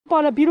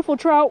on a beautiful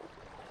trout.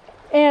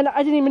 And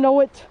I didn't even know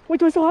it. Wait,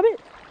 do I still have it?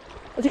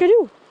 I think I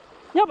do.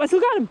 Yep, I still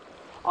got him.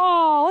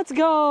 Oh, let's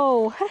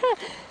go.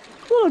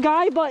 Little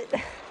guy, but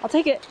I'll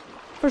take it.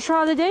 First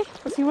trout of the day.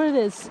 Let's see what it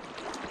is.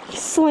 He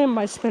slammed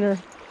my spinner.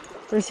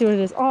 Let's see what it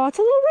is. Oh, it's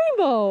a little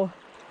rainbow.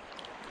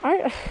 All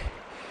right.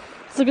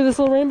 Let's look at this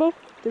little rainbow.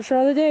 First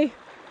trout of the day.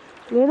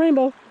 Little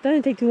rainbow. That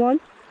didn't take too long.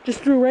 Just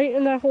threw right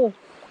in that hole.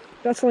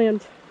 That's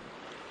land.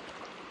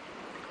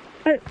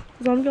 All right,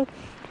 let him go.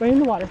 Right in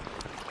the water.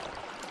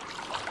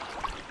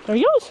 There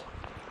he goes.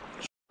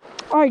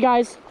 All right,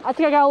 guys. I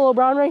think I got a little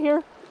brown right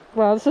here.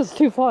 Wow, this is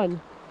too fun.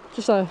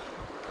 Just a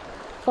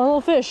fun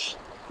little fish.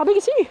 How big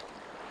is he?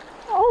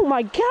 Oh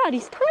my God,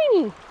 he's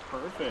tiny.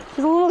 Perfect.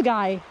 He's a little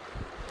guy.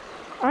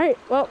 All right,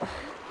 well, look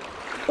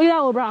at that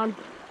little brown.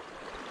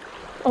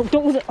 Oh,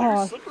 don't lose it.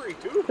 Oh, slippery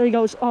too. There he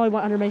goes. Oh, he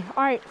went under me.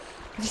 All right,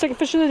 the second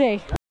fish of the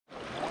day.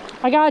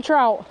 I got a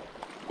trout.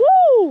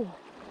 Woo!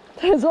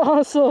 That is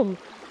awesome.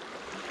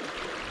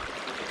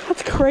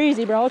 That's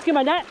crazy, bro. Let's get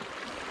my net.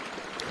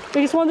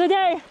 Biggest one of the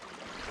day.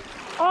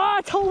 Oh,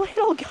 it's a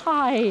little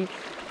guy.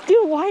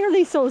 Dude, why are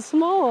they so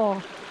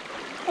small?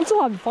 I'm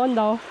still having fun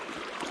though.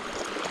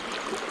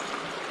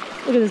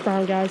 Look at this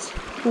brown, guys.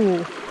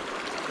 Ooh,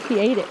 he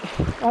ate it.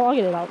 Oh, I'll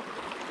get it out.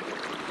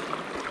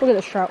 Look at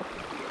this trout.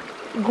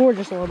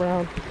 Gorgeous little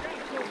brown.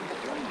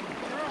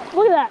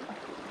 Look at that.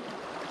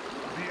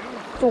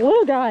 It's a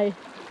little guy.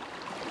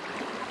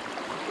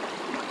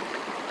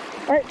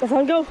 All right, let's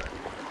let him go.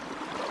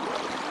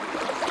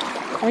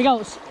 There he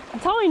goes. I'm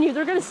telling you,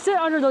 they're gonna sit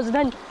under those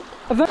okay.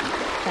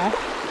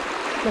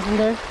 Nothing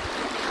there.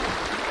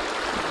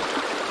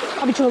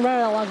 I'll be chilling right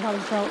out loud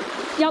having trout.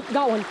 Yep,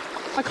 got one.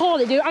 I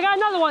called it, dude. I got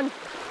another one.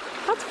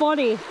 That's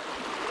funny.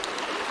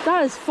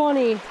 That is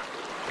funny.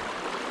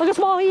 Look how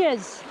small he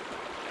is.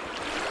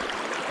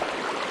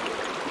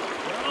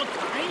 Oh,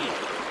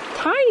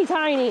 tiny.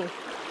 Tiny.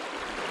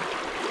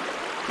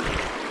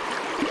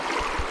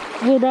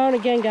 Little brown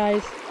again,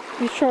 guys.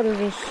 These trout are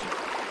just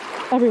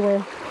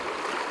everywhere.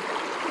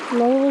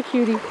 Another little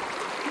cutie.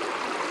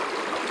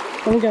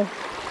 There we go.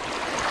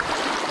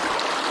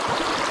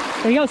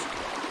 There he goes.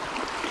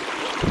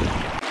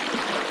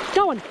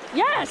 Going.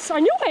 Yes, I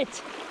knew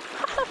it.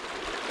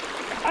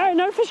 All right,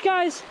 another fish,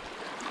 guys.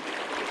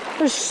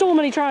 There's so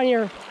many trout in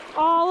here.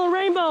 Oh, little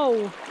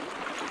rainbow.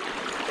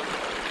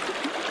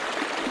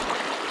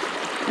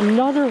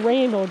 Another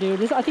rainbow,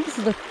 dude. I think this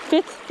is the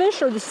 5th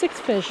fish or the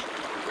 6th fish.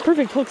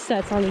 Perfect hook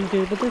sets on these,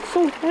 dude, but they're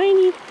so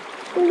tiny.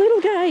 They're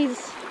little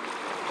guys.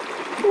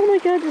 Oh my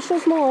God, they're so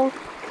small.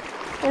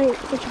 All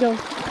right, let you go.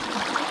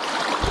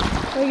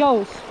 There he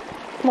goes.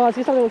 Come on, let's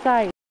get something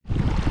inside.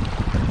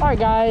 All right,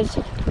 guys.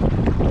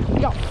 We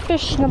got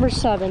fish number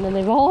 7, and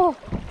they've all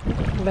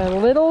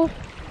been little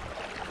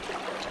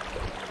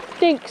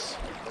dinks.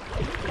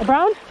 A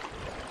brown?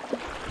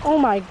 Oh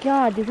my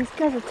God, dude, these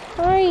guys are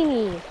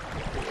tiny.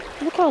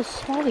 Look how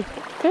small these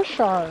fish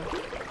are.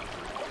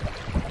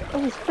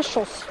 Oh, these fish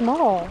are so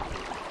small.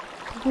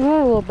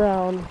 Another little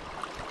brown.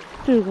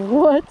 Dude,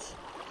 what?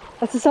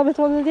 That's the 7th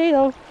one of the day,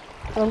 though.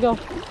 Let him go.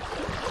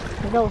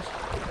 There he goes.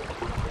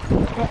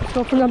 Right, let's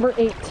go for number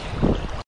 8.